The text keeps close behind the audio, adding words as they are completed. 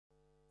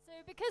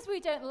because we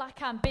don't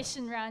lack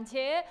ambition around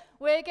here,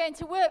 we're going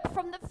to work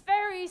from the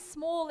very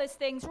smallest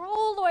things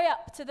all the way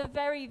up to the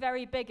very,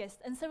 very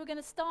biggest. And so we're going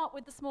to start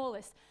with the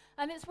smallest.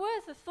 And it's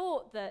worth a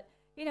thought that,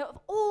 you know, of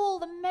all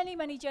the many,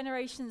 many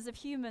generations of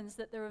humans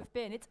that there have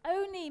been, it's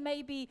only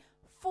maybe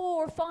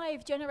 4 or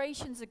 5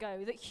 generations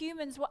ago that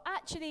humans were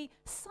actually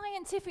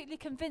scientifically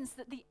convinced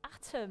that the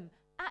atom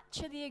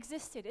actually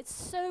existed. It's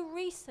so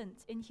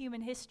recent in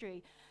human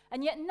history.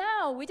 And yet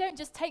now we don't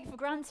just take for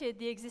granted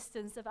the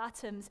existence of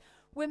atoms.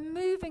 We're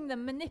moving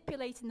them,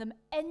 manipulating them,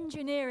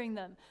 engineering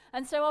them.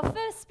 And so our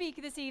first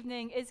speaker this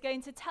evening is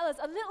going to tell us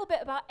a little bit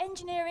about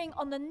engineering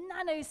on the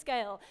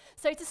nanoscale.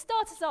 So to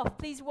start us off,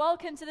 please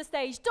welcome to the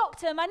stage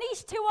Dr.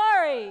 Manish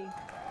Tiwari.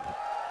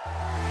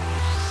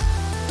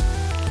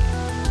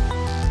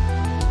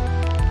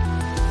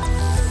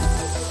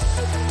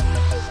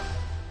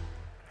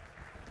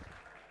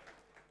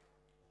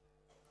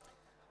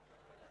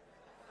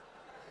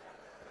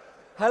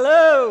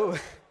 Hello!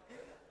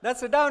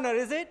 That's a downer,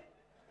 is it?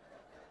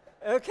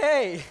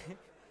 Okay,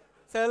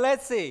 so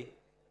let's see.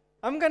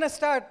 I'm going to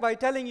start by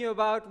telling you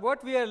about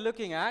what we are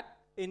looking at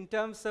in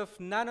terms of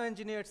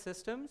nano-engineered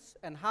systems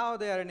and how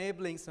they are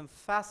enabling some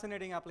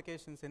fascinating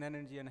applications in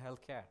energy and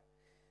healthcare.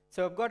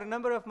 So I've got a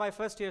number of my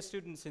first-year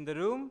students in the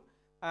room,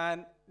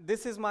 and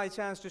this is my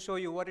chance to show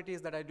you what it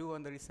is that I do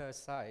on the research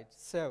side.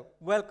 So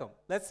welcome.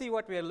 Let's see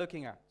what we are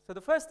looking at. So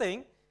the first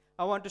thing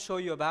I want to show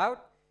you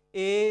about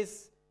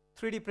is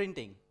 3D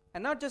printing,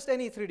 and not just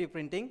any 3D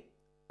printing,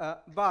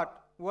 but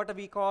what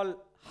we call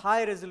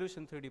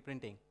high-resolution 3D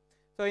printing.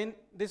 So in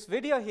this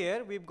video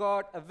here, we've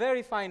got a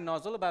very fine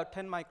nozzle, about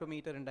 10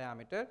 micrometer in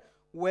diameter,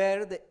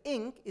 where the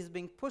ink is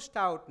being pushed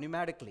out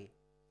pneumatically.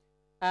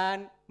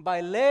 And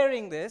by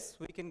layering this,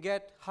 we can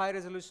get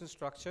high-resolution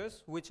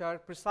structures which are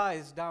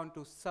precise down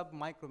to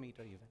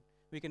sub-micrometer even.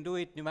 We can do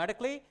it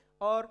pneumatically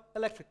or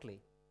electrically.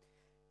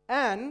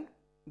 And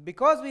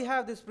because we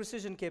have this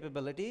precision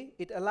capability,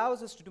 it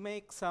allows us to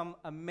make some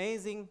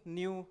amazing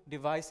new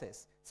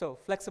devices. So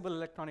flexible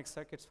electronic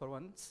circuits for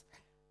once.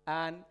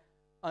 And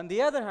on the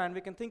other hand,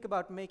 we can think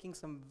about making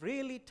some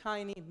really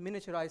tiny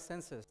miniaturized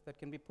sensors that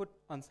can be put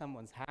on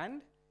someone's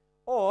hand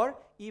or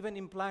even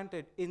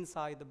implanted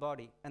inside the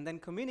body and then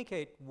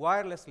communicate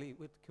wirelessly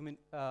with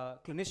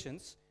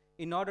clinicians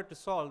in order to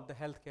solve the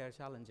healthcare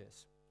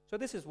challenges. So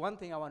this is one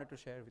thing I wanted to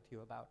share with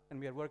you about, and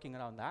we are working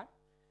around that.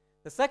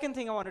 The second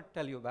thing I wanted to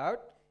tell you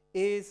about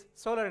is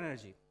solar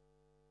energy.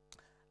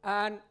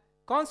 And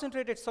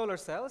concentrated solar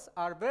cells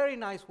are a very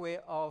nice way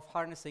of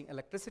harnessing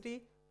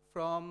electricity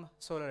from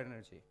solar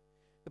energy.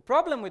 The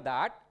problem with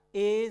that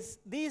is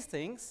these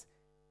things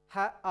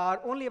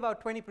are only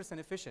about 20%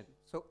 efficient.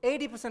 So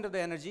 80% of the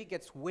energy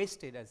gets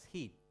wasted as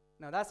heat.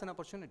 Now that's an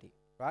opportunity,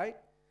 right?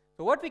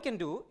 So what we can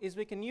do is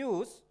we can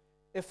use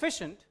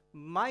efficient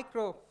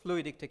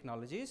microfluidic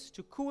technologies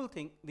to cool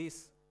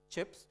these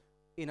chips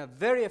in a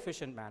very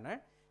efficient manner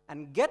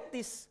and get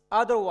this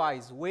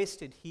otherwise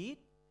wasted heat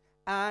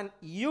and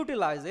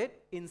utilize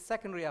it in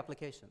secondary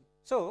application.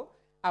 So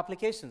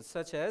applications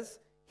such as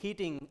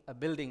heating a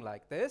building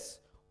like this,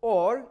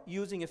 or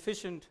using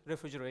efficient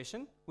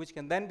refrigeration, which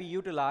can then be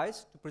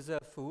utilized to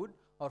preserve food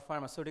or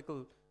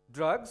pharmaceutical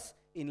drugs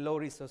in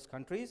low-resource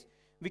countries.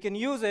 We can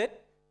use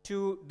it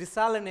to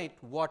desalinate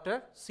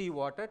water,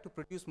 seawater, to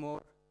produce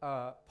more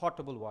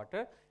potable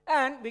water.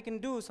 And we can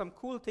do some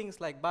cool things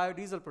like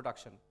biodiesel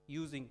production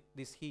using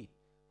this heat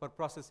for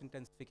process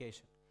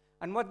intensification.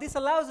 And what this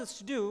allows us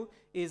to do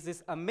is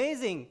this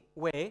amazing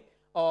way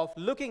of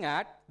looking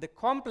at the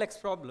complex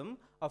problem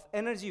of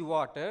energy,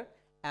 water,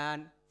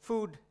 and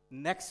food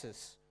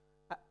nexus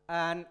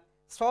and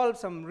solve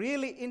some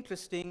really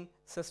interesting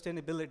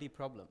sustainability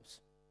problems.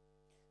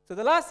 So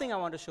the last thing I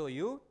want to show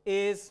you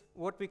is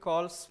what we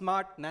call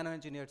smart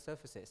nano-engineered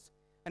surfaces.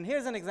 And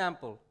here's an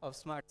example of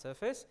smart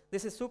surface.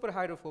 This is super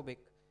hydrophobic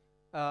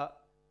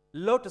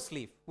lotus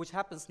leaf, which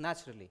happens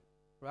naturally,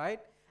 right?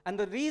 And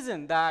the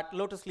reason that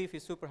lotus leaf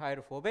is super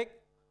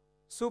hydrophobic,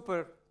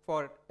 super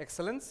for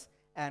excellence,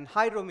 and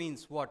hydro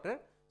means water,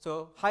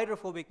 so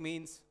hydrophobic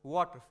means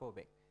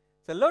waterphobic.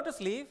 So lotus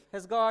leaf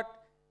has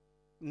got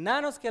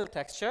nanoscale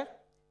texture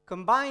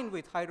combined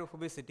with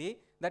hydrophobicity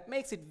that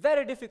makes it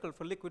very difficult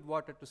for liquid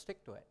water to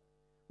stick to it,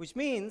 which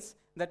means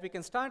that we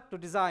can start to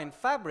design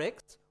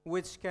fabrics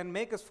which can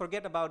make us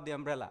forget about the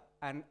umbrella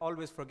and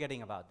always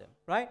forgetting about them,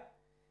 right?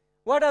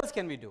 What else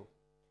can we do?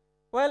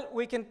 Well,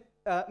 we can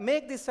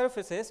make these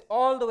surfaces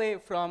all the way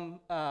from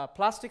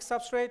plastic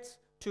substrates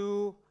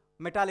to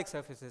metallic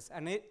surfaces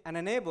and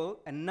enable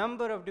a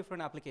number of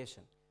different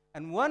applications.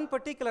 And one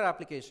particular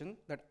application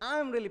that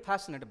I'm really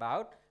passionate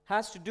about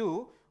has to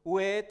do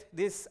with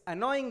this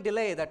annoying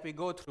delay that we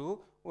go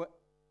through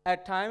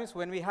at times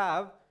when we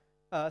have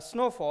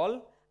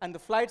snowfall and the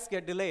flights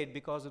get delayed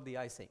because of the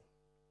icing.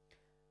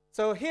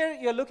 So here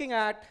you're looking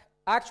at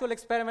actual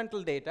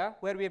experimental data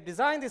where we have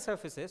designed these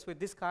surfaces with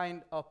this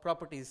kind of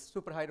properties,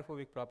 super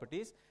hydrophobic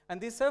properties,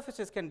 and these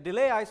surfaces can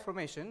delay ice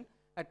formation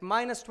at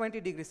minus 20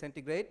 degrees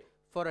centigrade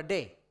for a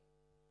day.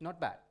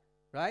 Not bad,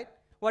 right?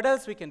 What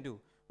else we can do?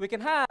 We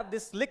can have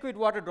this liquid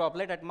water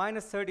droplet at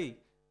minus 30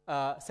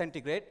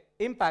 centigrade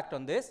impact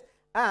on this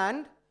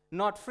and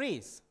not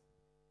freeze.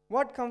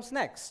 What comes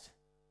next?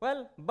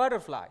 Well,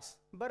 butterflies.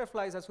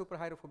 Butterflies are super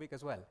hydrophobic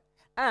as well.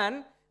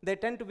 And they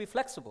tend to be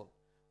flexible,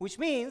 which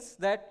means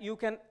that you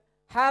can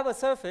have a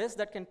surface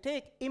that can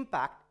take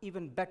impact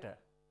even better.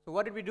 So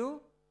what did we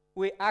do?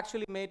 We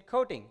actually made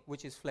coating,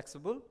 which is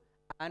flexible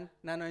and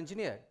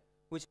nano-engineered,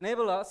 which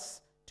enable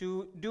us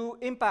to do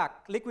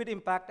impact, liquid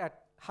impact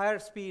at higher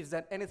speeds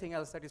than anything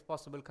else that is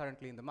possible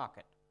currently in the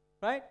market,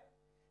 right?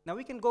 Now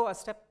we can go a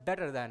step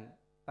better than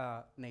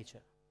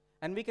nature.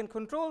 And we can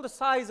control the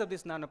size of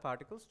these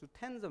nanoparticles to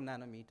tens of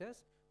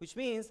nanometers, which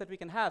means that we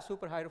can have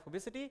super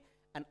hydrophobicity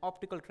and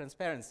optical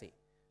transparency.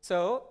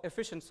 So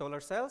efficient solar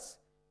cells,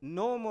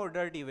 no more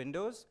dirty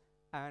windows,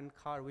 and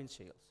car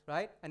windshields,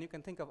 right? And you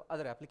can think of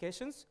other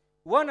applications,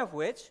 one of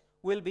which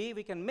will be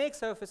we can make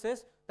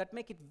surfaces that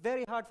make it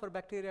very hard for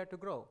bacteria to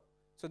grow.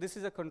 So this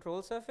is a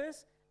control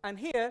surface, and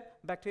here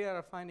bacteria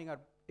are finding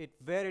it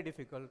very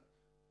difficult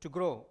to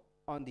grow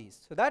on these.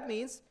 So that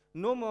means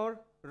no more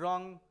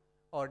wrong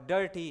or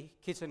dirty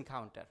kitchen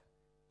counter.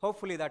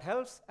 Hopefully that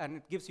helps, and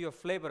it gives you a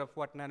flavor of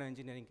what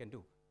nanoengineering can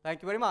do.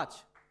 Thank you very much.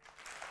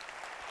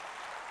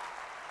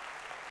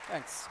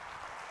 Thanks.